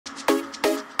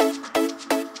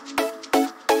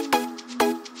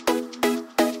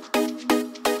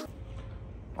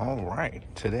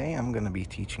Alright, today I'm going to be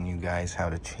teaching you guys how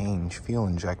to change fuel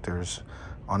injectors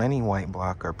on any white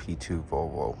block or P2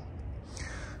 Volvo.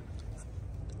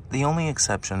 The only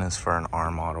exception is for an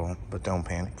R model, but don't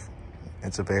panic.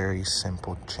 It's a very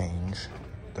simple change.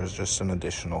 There's just an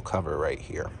additional cover right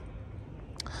here.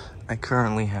 I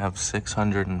currently have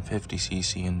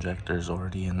 650cc injectors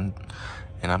already in,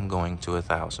 and I'm going to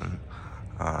 1,000.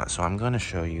 So I'm going to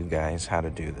show you guys how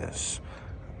to do this.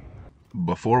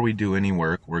 Before we do any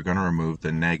work, we're going to remove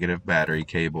the negative battery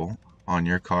cable. On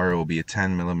your car, it will be a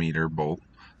 10mm bolt.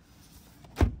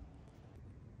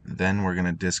 Then we're going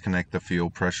to disconnect the fuel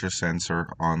pressure sensor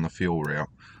on the fuel rail.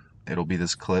 It'll be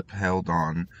this clip held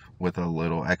on with a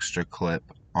little extra clip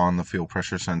on the fuel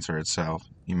pressure sensor itself.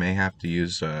 You may have to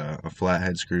use a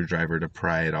flathead screwdriver to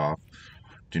pry it off.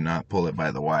 Do not pull it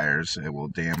by the wires, it will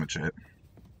damage it.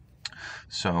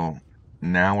 So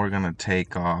now we're going to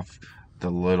take off the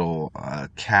little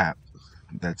cap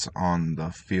that's on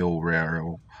the fuel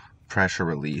rail pressure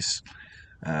release,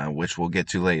 which we'll get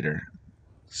to later.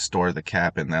 Store the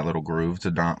cap in that little groove to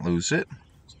not lose it.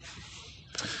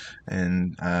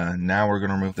 And now we're going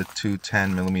to remove the two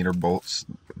 10mm bolts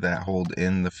that hold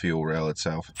in the fuel rail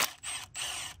itself.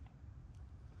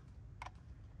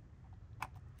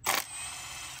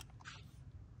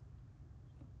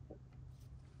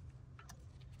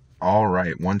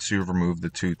 Alright, once you've removed the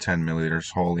two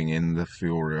 10mm holding in the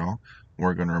fuel rail,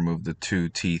 we're going to remove the two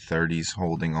T30s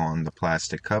holding on the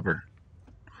plastic cover.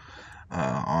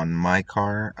 On my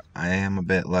car, I am a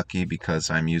bit lucky because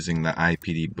I'm using the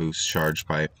IPD Boost charge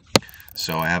pipe,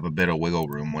 so I have a bit of wiggle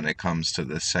room when it comes to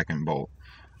this second bolt.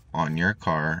 On your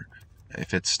car,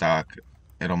 if it's stock,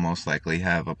 it'll most likely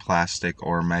have a plastic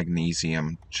or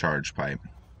magnesium charge pipe,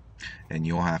 and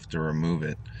you'll have to remove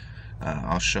it.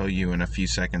 I'll show you in a few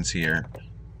seconds here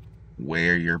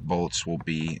where your bolts will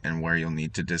be and where you'll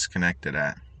need to disconnect it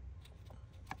at.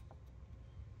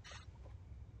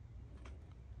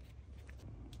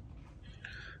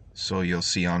 So you'll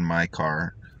see on my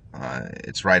car,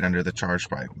 it's right under the charge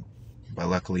pipe, but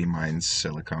luckily mine's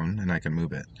silicone and I can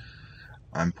move it.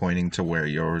 I'm pointing to where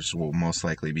yours will most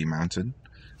likely be mounted,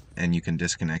 and you can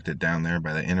disconnect it down there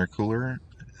by the intercooler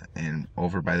and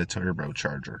over by the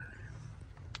turbocharger.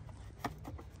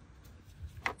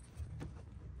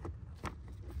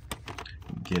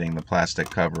 Getting the plastic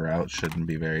cover out shouldn't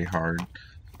be very hard,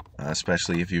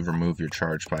 especially if you've removed your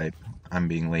charge pipe. I'm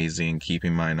being lazy and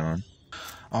keeping mine on.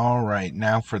 Alright,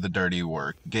 now for the dirty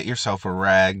work. Get yourself a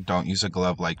rag, don't use a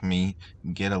glove like me.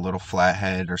 Get a little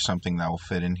flathead or something that will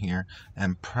fit in here,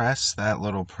 and press that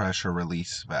little pressure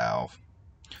release valve.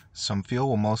 Some fuel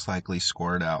will most likely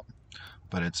squirt out,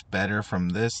 but it's better from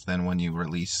this than when you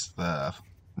release the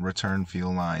return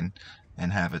fuel line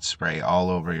and have it spray all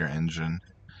over your engine.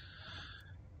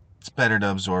 It's better to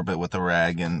absorb it with a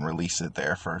rag and release it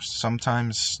there first.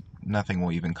 Sometimes nothing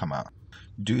will even come out.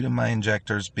 Due to my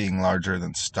injectors being larger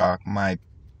than stock, my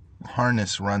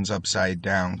harness runs upside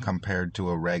down compared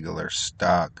to a regular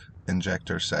stock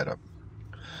injector setup.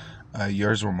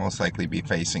 Yours will most likely be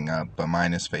facing up, but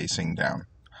mine is facing down.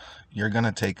 You're going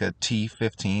to take a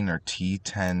T15 or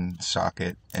T10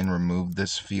 socket and remove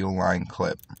this fuel line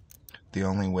clip. The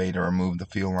only way to remove the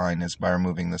fuel line is by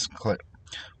removing this clip.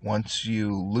 Once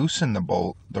you loosen the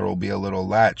bolt, there will be a little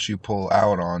latch you pull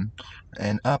out on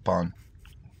and up on.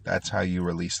 That's how you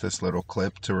release this little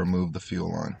clip to remove the fuel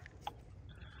line.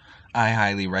 I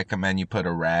highly recommend you put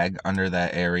a rag under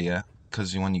that area,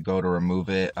 because when you go to remove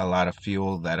it, a lot of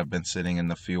fuel that have been sitting in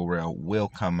the fuel rail will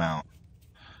come out.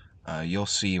 You'll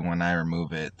see when I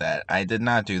remove it that I did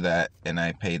not do that and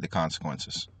I paid the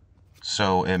consequences.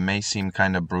 So it may seem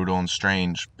kind of brutal and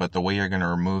strange, but the way you're going to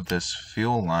remove this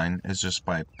fuel line is just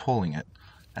by pulling it.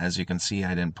 As you can see,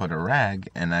 I didn't put a rag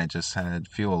and I just had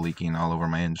fuel leaking all over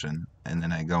my engine, and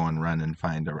then I go and run and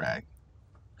find a rag.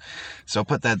 So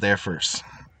put that there first.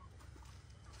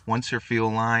 Once your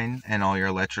fuel line and all your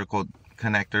electrical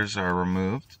connectors are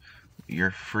removed, you're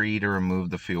free to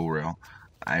remove the fuel rail.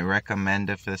 I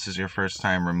recommend if this is your first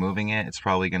time removing it, it's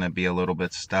probably going to be a little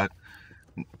bit stuck.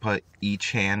 Put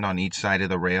each hand on each side of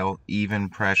the rail, even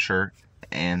pressure,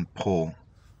 and pull.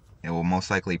 It will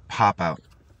most likely pop out.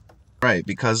 Right,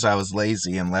 because I was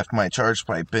lazy and left my charge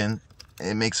pipe in,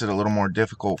 it makes it a little more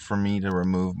difficult for me to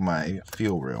remove my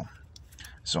fuel rail.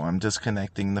 So I'm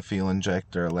disconnecting the fuel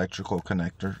injector electrical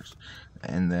connectors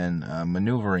and then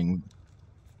maneuvering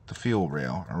the fuel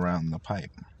rail around the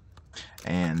pipe.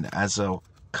 And as a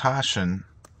caution,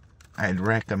 I'd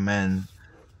recommend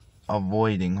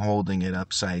avoiding holding it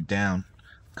upside down,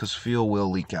 because fuel will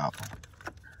leak out.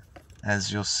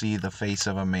 As you'll see the face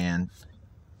of a man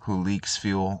who leaks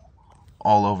fuel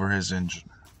all over his engine.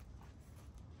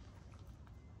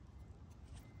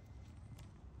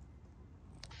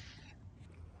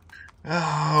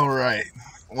 Alright,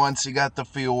 once you got the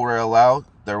fuel rail out,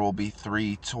 there will be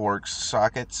 3 Torx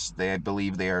sockets. I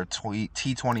believe they are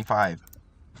T25.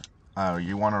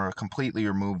 You want to completely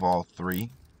remove all 3,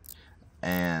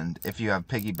 and if you have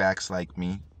piggybacks like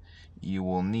me, you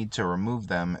will need to remove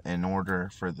them in order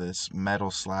for this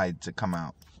metal slide to come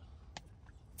out.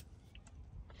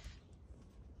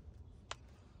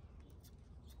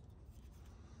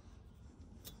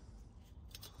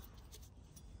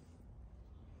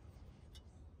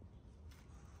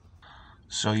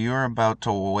 So you're about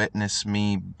to witness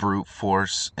me brute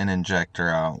force an injector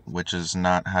out, which is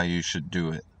not how you should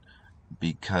do it,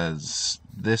 because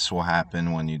this will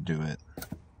happen when you do it.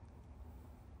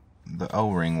 The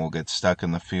O-ring will get stuck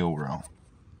in the fuel rail.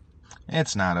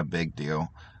 It's not a big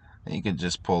deal. You can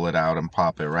just pull it out and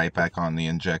pop it right back on the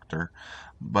injector.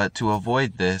 But to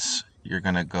avoid this, you're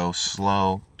going to go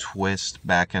slow, twist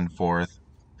back and forth,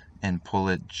 and pull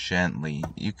it gently.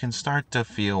 You can start to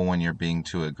feel when you're being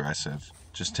too aggressive.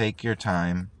 Just take your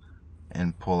time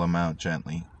and pull them out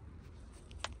gently.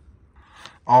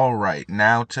 Alright,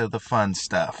 now to the fun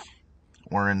stuff.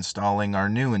 We're installing our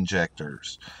new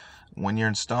injectors. When you're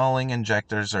installing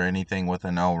injectors or anything with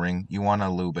an O-ring, you want to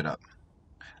lube it up.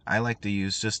 I like to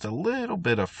use just a little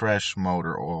bit of fresh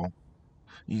motor oil.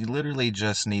 You literally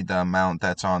just need the amount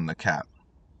that's on the cap.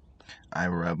 I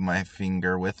rub my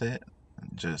finger with it,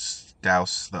 just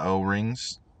douse the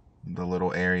O-rings, the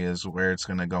little areas where it's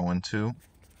going to go into,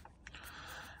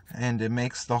 and it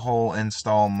makes the whole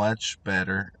install much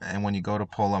better. And when you go to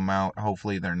pull them out,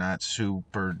 hopefully they're not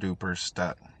super duper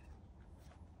stuck.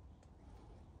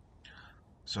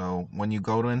 So when you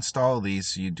go to install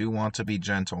these, you do want to be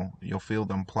gentle. You'll feel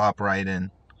them plop right in.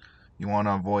 You want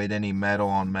to avoid any metal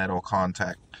on metal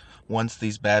contact. Once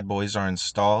these bad boys are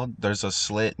installed, there's a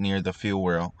slit near the fuel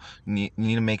rail. You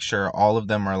need to make sure all of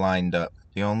them are lined up.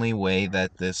 The only way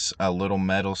that this little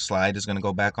metal slide is going to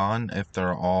go back on if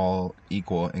they're all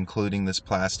equal, including this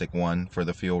plastic one for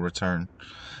the fuel return.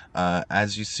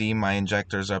 As you see, my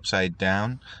injector's upside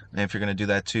down, and if you're going to do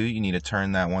that too, you need to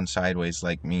turn that one sideways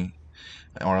like me,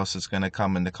 or else it's going to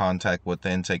come into contact with the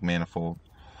intake manifold.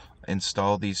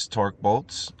 Install these torque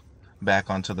bolts back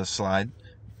onto the slide,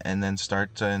 and then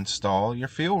start to install your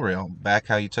fuel rail back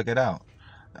how you took it out.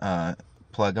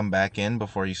 Plug them back in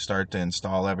before you start to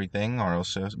install everything, or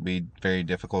else it'll be very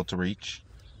difficult to reach.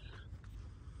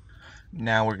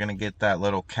 Now we're going to get that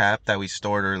little cap that we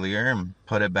stored earlier and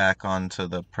put it back onto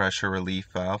the pressure relief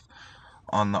valve.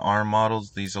 On the R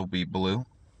models, these will be blue,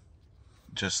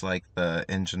 just like the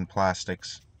engine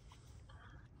plastics.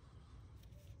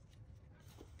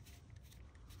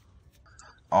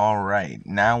 Alright,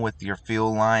 now with your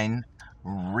fuel line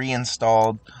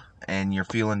reinstalled and your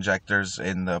fuel injectors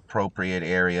in the appropriate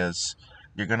areas,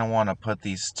 you're going to want to put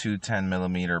these two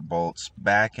 10mm bolts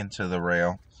back into the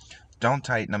rail. Don't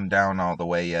tighten them down all the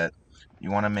way yet. You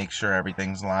want to make sure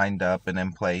everything's lined up and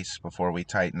in place before we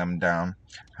tighten them down.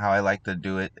 How I like to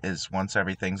do it is once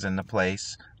everything's into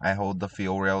place, I hold the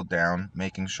fuel rail down,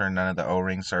 making sure none of the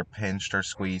O-rings are pinched or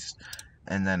squeezed,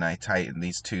 and then I tighten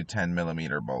these two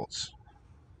 10mm bolts.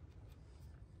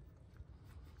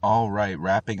 Alright,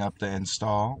 wrapping up the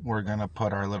install, we're going to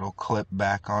put our little clip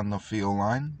back on the fuel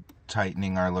line,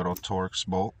 tightening our little Torx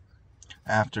bolt.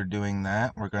 After doing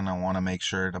that, we're going to want to make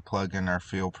sure to plug in our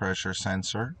fuel pressure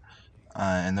sensor,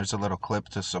 and there's a little clip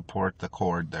to support the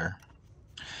cord there.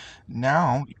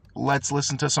 Now, let's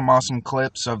listen to some awesome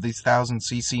clips of these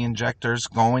 1000cc injectors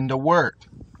going to work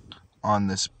on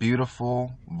this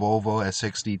beautiful Volvo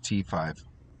S60 T5.